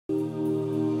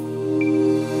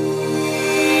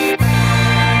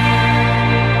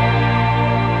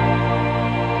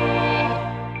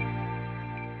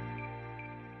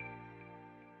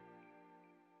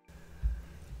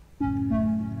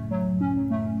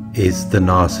Is the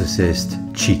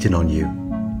narcissist cheating on you?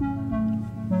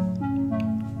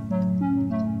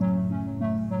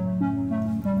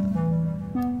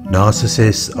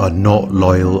 Narcissists are not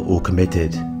loyal or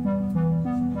committed.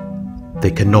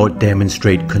 They cannot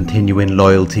demonstrate continuing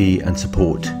loyalty and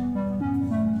support.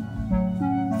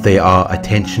 They are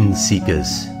attention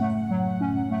seekers.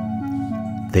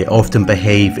 They often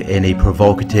behave in a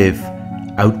provocative,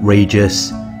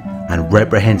 outrageous, and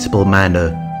reprehensible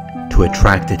manner to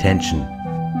attract attention.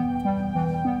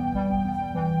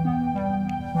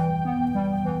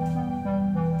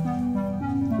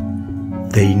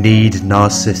 They need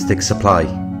narcissistic supply.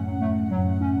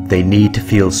 They need to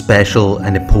feel special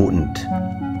and important.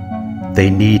 They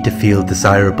need to feel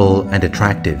desirable and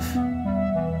attractive.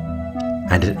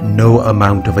 And no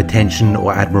amount of attention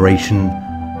or admiration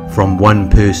from one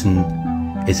person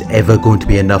is ever going to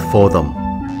be enough for them.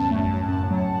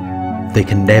 They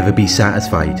can never be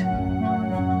satisfied.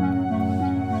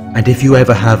 And if you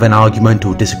ever have an argument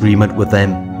or disagreement with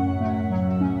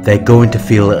them, they're going to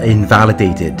feel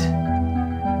invalidated.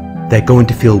 They're going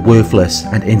to feel worthless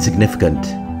and insignificant.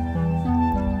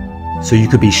 So you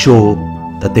could be sure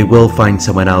that they will find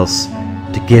someone else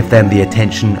to give them the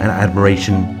attention and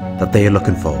admiration that they are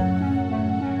looking for.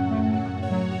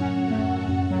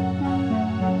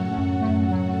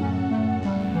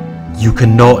 You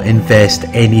cannot invest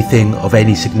anything of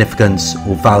any significance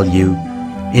or value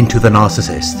into the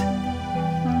narcissist,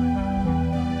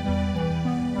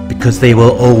 because they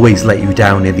will always let you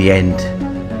down in the end,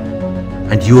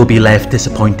 and you will be left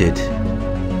disappointed.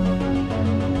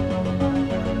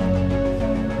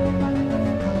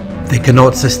 They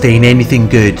cannot sustain anything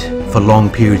good for long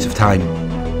periods of time.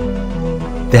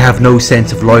 They have no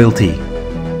sense of loyalty.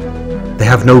 They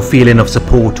have no feeling of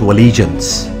support or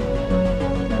allegiance.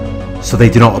 So they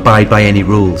do not abide by any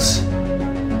rules.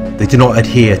 They do not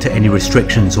adhere to any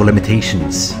restrictions or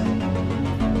limitations.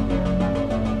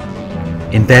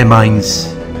 In their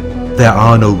minds, there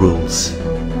are no rules.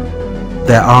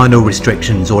 There are no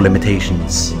restrictions or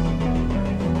limitations.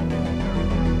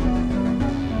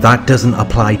 That doesn't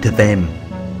apply to them.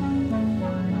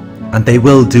 And they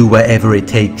will do whatever it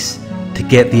takes to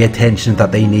get the attention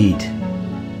that they need.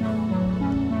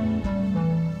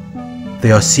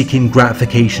 They are seeking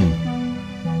gratification,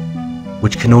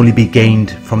 which can only be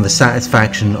gained from the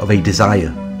satisfaction of a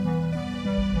desire.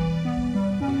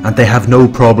 And they have no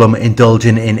problem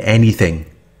indulging in anything.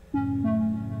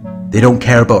 They don't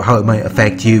care about how it might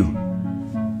affect you.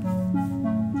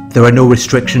 There are no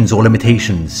restrictions or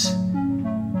limitations.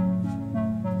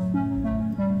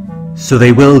 So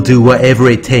they will do whatever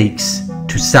it takes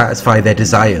to satisfy their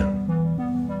desire.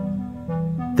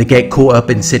 They get caught up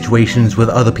in situations with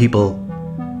other people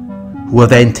who are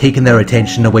then taking their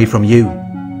attention away from you,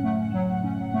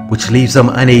 which leaves them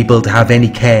unable to have any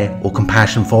care or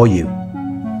compassion for you.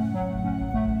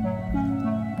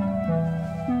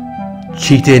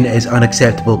 Cheating is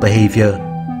unacceptable behavior,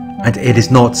 and it is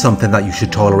not something that you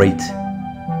should tolerate.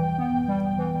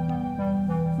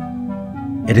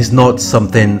 It is not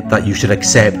something that you should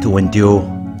accept or endure.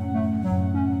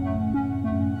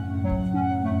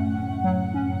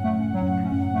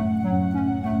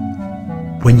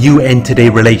 When you entered a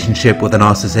relationship with a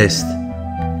narcissist,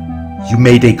 you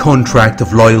made a contract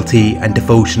of loyalty and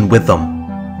devotion with them.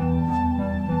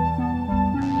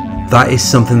 That is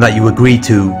something that you agree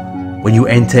to when you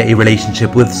enter a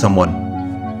relationship with someone.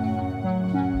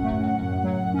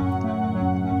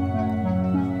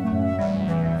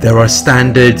 There are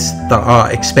standards that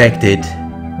are expected,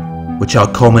 which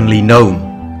are commonly known.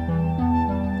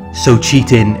 So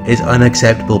cheating is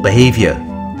unacceptable behavior.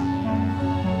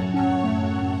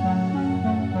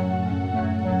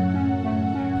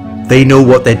 They know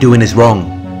what they're doing is wrong.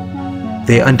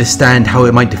 They understand how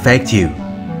it might affect you.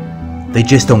 They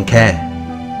just don't care.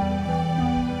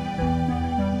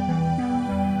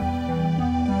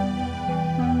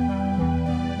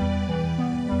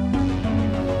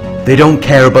 They don't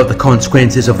care about the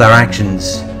consequences of their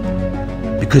actions,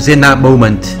 because in that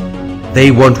moment,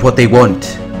 they want what they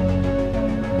want.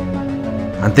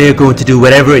 And they're going to do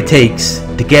whatever it takes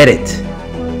to get it.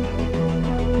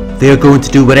 They're going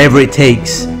to do whatever it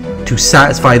takes to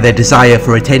satisfy their desire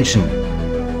for attention,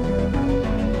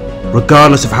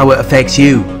 regardless of how it affects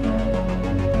you,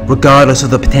 regardless of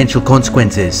the potential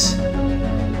consequences.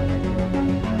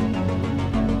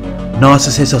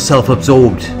 Narcissists are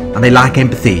self-absorbed and they lack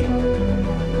empathy.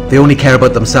 They only care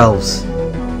about themselves.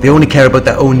 They only care about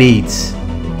their own needs.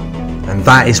 And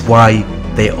that is why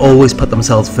they always put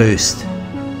themselves first.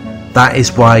 That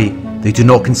is why they do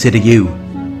not consider you.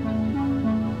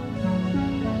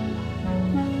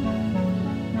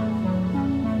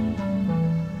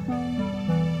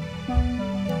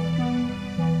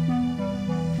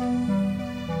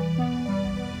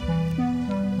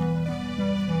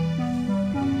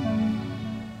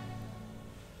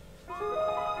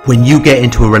 When you get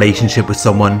into a relationship with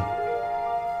someone,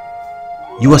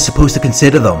 you are supposed to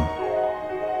consider them.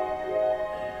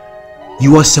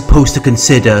 You are supposed to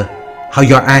consider how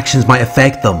your actions might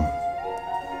affect them.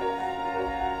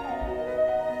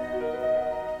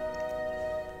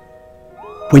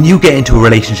 When you get into a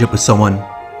relationship with someone,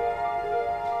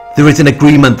 there is an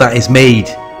agreement that is made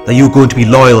that you're going to be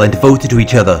loyal and devoted to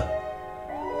each other,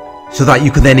 so that you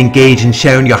can then engage in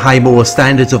sharing your high moral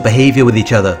standards of behaviour with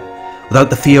each other without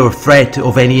the fear or threat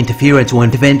of any interference or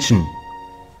intervention,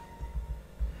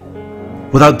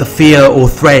 without the fear or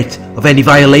threat of any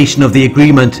violation of the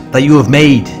agreement that you have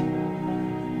made.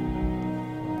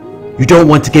 You don't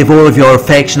want to give all of your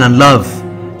affection and love,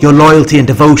 your loyalty and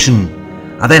devotion,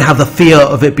 and then have the fear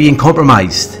of it being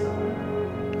compromised.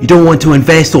 You don't want to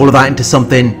invest all of that into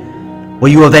something where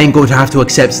you are then going to have to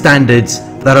accept standards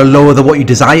that are lower than what you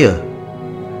desire.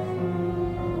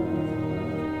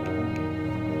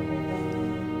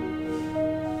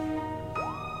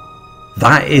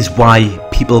 That is why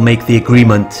people make the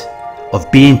agreement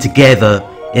of being together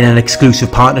in an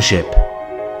exclusive partnership.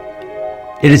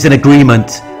 It is an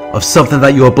agreement of something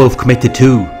that you are both committed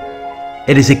to.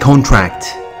 It is a contract.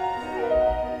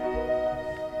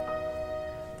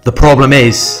 The problem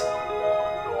is,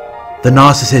 the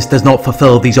narcissist does not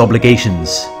fulfill these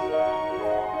obligations.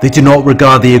 They do not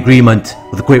regard the agreement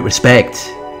with great respect.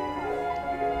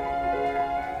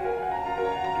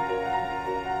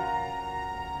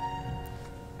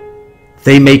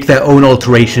 They make their own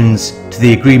alterations to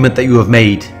the agreement that you have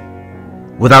made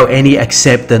without any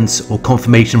acceptance or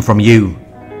confirmation from you.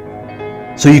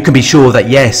 So you can be sure that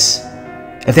yes,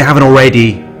 if they haven't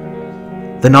already,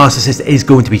 the narcissist is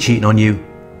going to be cheating on you.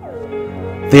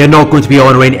 They are not going to be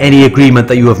honouring any agreement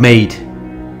that you have made.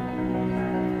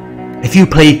 If you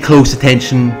pay close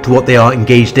attention to what they are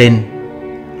engaged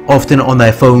in, often on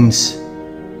their phones,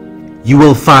 you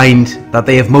will find that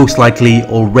they have most likely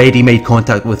already made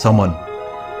contact with someone.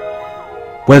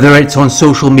 Whether it's on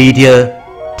social media,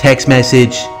 text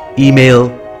message,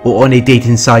 email, or on a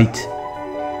dating site,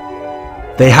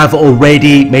 they have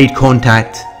already made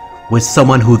contact with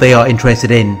someone who they are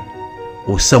interested in,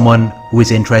 or someone who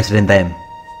is interested in them.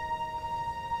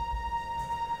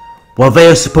 While they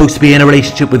are supposed to be in a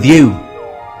relationship with you,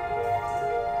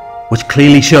 which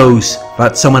clearly shows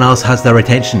that someone else has their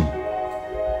attention.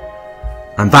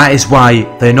 And that is why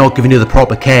they are not giving you the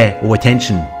proper care or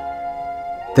attention.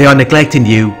 They are neglecting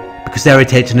you because their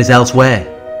attention is elsewhere.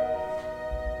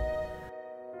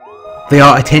 They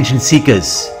are attention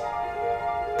seekers.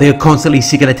 They are constantly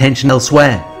seeking attention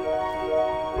elsewhere.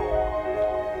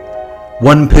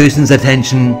 One person's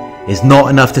attention is not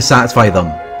enough to satisfy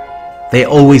them. They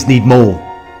always need more.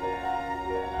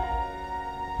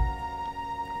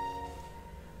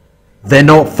 They're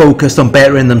not focused on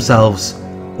bettering themselves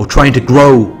or trying to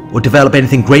grow or develop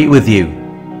anything great with you.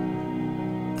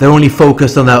 They're only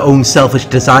focused on their own selfish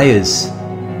desires.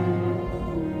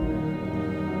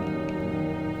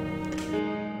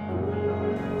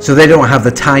 So they don't have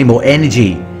the time or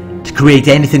energy to create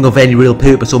anything of any real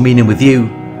purpose or meaning with you.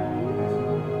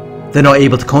 They're not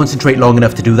able to concentrate long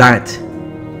enough to do that.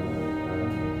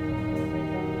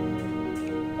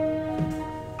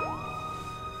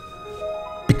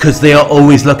 Because they are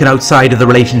always looking outside of the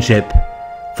relationship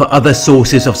for other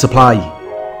sources of supply.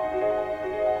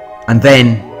 And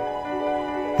then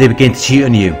they begin to cheat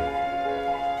on you.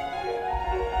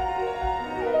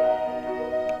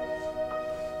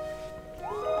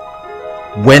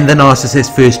 When the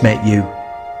narcissist first met you,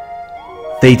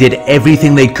 they did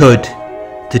everything they could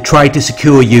to try to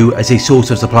secure you as a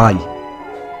source of supply.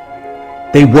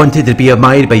 They wanted to be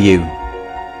admired by you.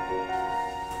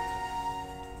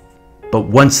 But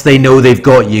once they know they've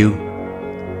got you,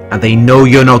 and they know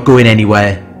you're not going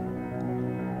anywhere,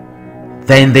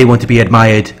 then they want to be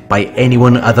admired by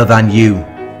anyone other than you.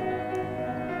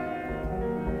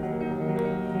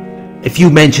 If you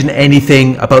mention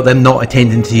anything about them not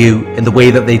attending to you in the way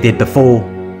that they did before,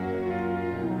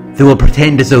 they will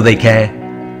pretend as though they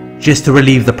care, just to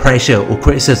relieve the pressure or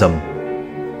criticism.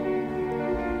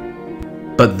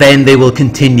 But then they will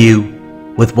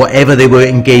continue with whatever they were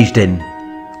engaged in,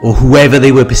 or whoever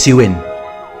they were pursuing.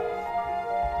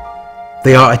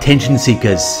 They are attention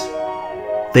seekers.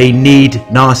 They need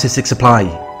narcissistic supply.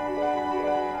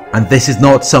 And this is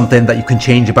not something that you can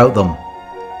change about them.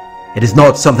 It is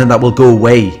not something that will go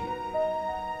away.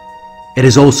 It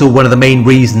is also one of the main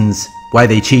reasons why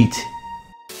they cheat.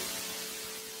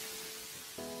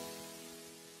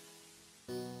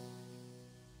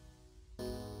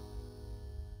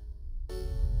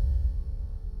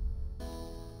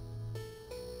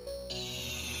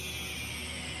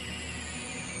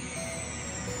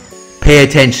 pay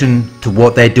attention to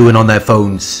what they're doing on their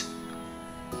phones.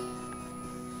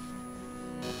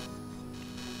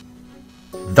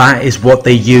 That is what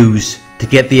they use to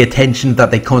get the attention that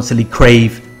they constantly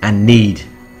crave and need.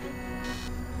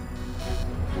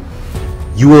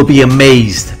 You will be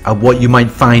amazed at what you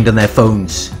might find on their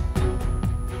phones.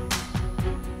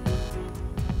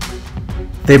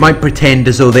 They might pretend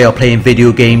as though they are playing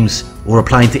video games or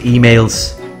replying to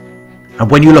emails,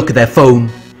 and when you look at their phone,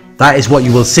 that is what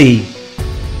you will see.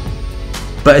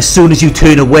 But as soon as you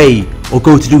turn away or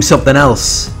go to do something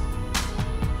else,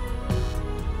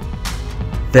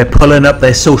 they're pulling up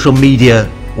their social media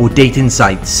or dating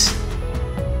sites.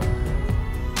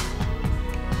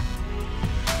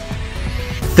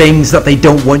 Things that they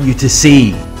don't want you to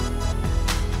see.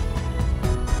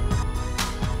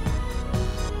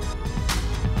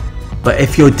 But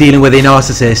if you're dealing with a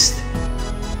narcissist,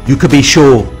 you can be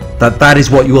sure that that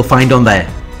is what you will find on there.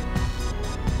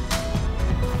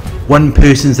 One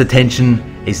person's attention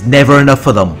is never enough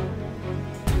for them.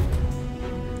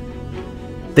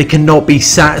 They cannot be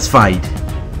satisfied,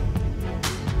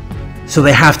 so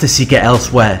they have to seek it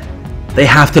elsewhere. They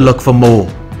have to look for more,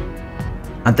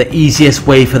 and the easiest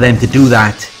way for them to do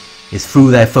that is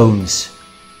through their phones.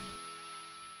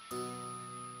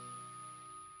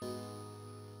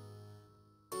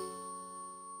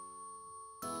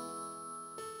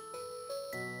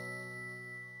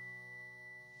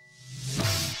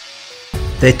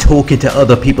 They're talking to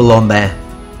other people on there.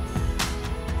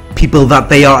 People that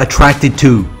they are attracted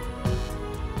to.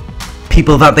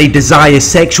 People that they desire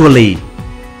sexually.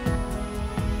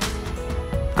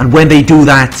 And when they do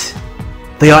that,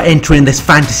 they are entering this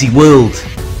fantasy world.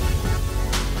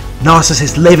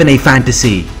 Narcissists live in a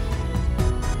fantasy.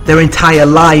 Their entire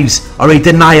lives are a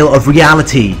denial of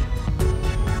reality.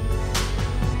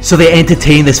 So they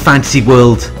entertain this fantasy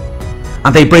world,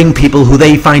 and they bring people who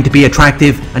they find to be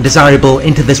attractive and desirable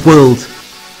into this world,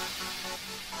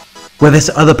 where this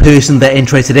other person they're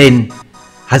interested in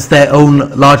has their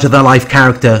own larger-than-life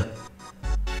character,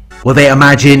 where they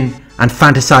imagine and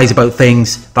fantasize about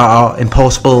things that are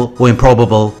impossible or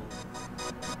improbable.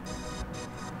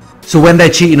 So when they're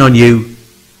cheating on you,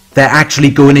 they're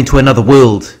actually going into another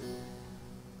world,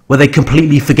 where they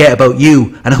completely forget about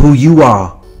you and who you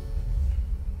are.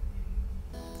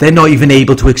 They're not even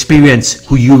able to experience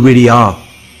who you really are.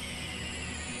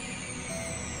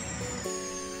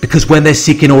 Because when they're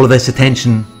seeking all of this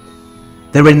attention,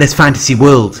 they're in this fantasy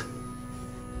world.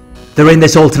 They're in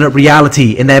this alternate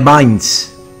reality in their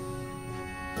minds.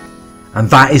 And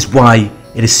that is why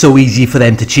it is so easy for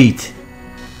them to cheat.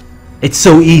 It's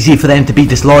so easy for them to be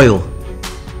disloyal.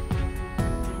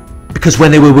 Because when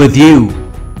they were with you,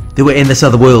 they were in this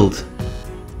other world.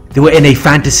 They were in a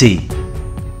fantasy.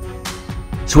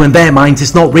 So in their minds,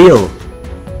 it's not real.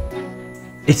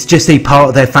 It's just a part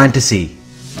of their fantasy.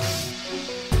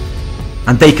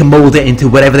 And they can mold it into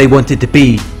whatever they want it to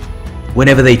be,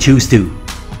 whenever they choose to.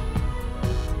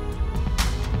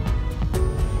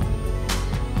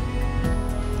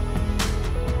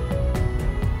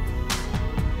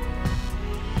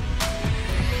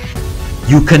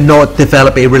 You cannot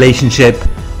develop a relationship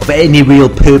of any real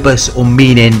purpose or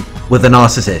meaning with a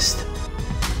narcissist.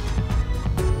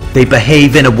 They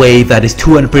behave in a way that is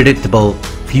too unpredictable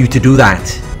for you to do that.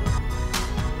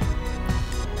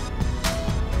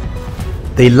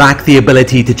 They lack the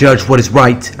ability to judge what is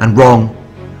right and wrong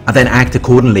and then act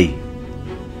accordingly.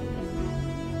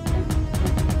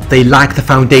 They lack the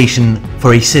foundation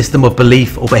for a system of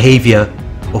belief or behavior,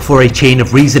 or for a chain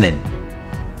of reasoning.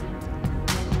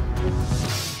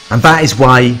 And that is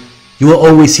why you will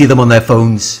always see them on their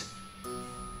phones.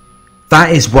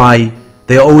 That is why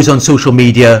they are always on social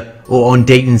media or on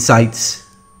dating sites,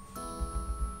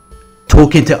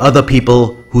 talking to other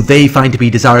people who they find to be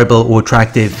desirable or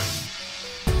attractive.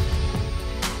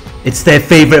 It's their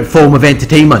favourite form of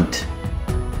entertainment,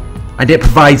 and it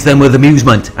provides them with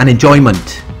amusement and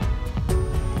enjoyment.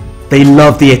 They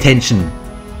love the attention.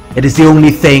 It is the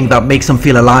only thing that makes them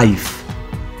feel alive.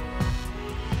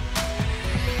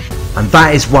 And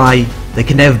that is why they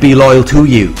can never be loyal to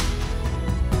you.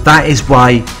 That is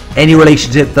why any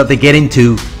relationship that they get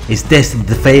into is destined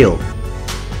to fail.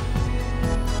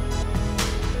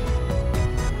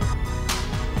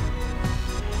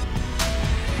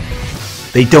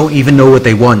 They don't even know what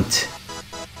they want.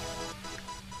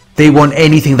 They want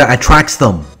anything that attracts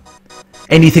them,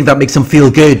 anything that makes them feel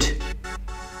good,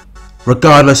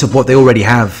 regardless of what they already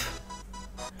have.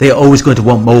 They are always going to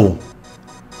want more.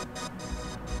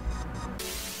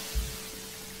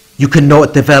 You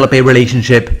cannot develop a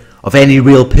relationship of any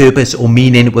real purpose or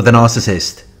meaning with a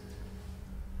narcissist.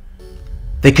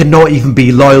 They cannot even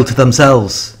be loyal to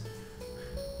themselves.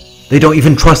 They don't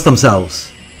even trust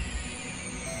themselves.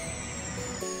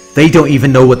 They don't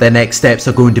even know what their next steps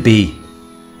are going to be.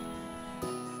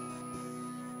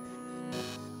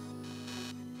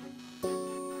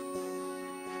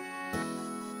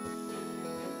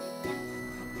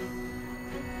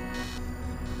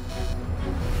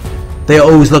 They are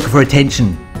always looking for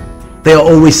attention. They are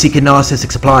always seeking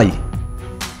narcissistic supply.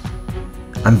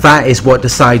 And that is what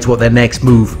decides what their next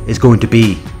move is going to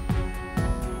be.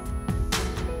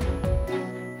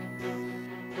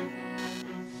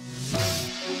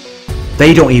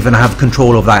 They don't even have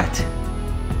control of that.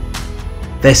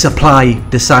 Their supply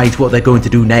decides what they're going to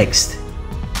do next.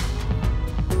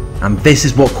 And this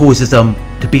is what causes them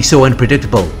to be so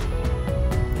unpredictable.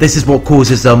 This is what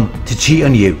causes them to cheat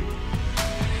on you.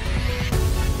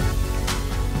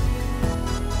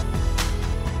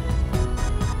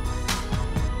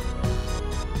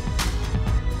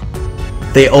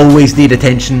 They always need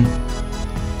attention.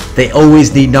 They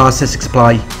always need narcissistic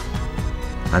supply.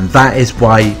 And that is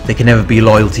why they can never be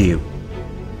loyal to you.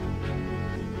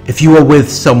 If you are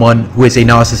with someone who is a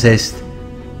narcissist,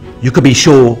 you can be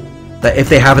sure that if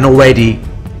they haven't already,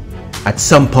 at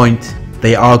some point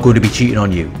they are going to be cheating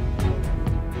on you.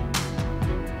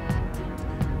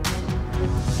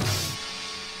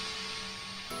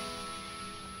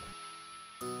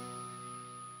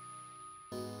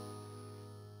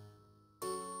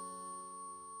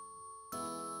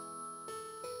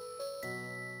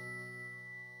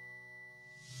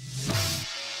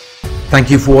 Thank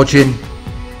you for watching.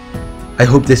 I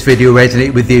hope this video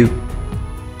resonated with you.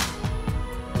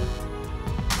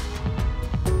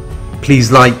 Please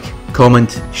like,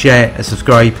 comment, share and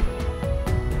subscribe.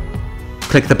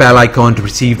 Click the bell icon to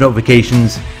receive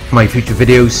notifications for my future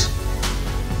videos.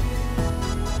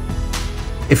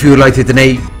 If you would like to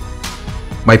donate,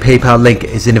 my PayPal link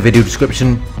is in the video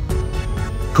description.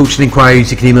 Coaching inquiries,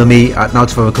 you can email me at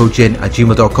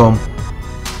narcsurvivorcoaching@gmail.com.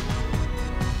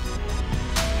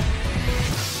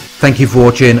 Thank you for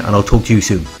watching, and I'll talk to you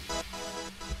soon.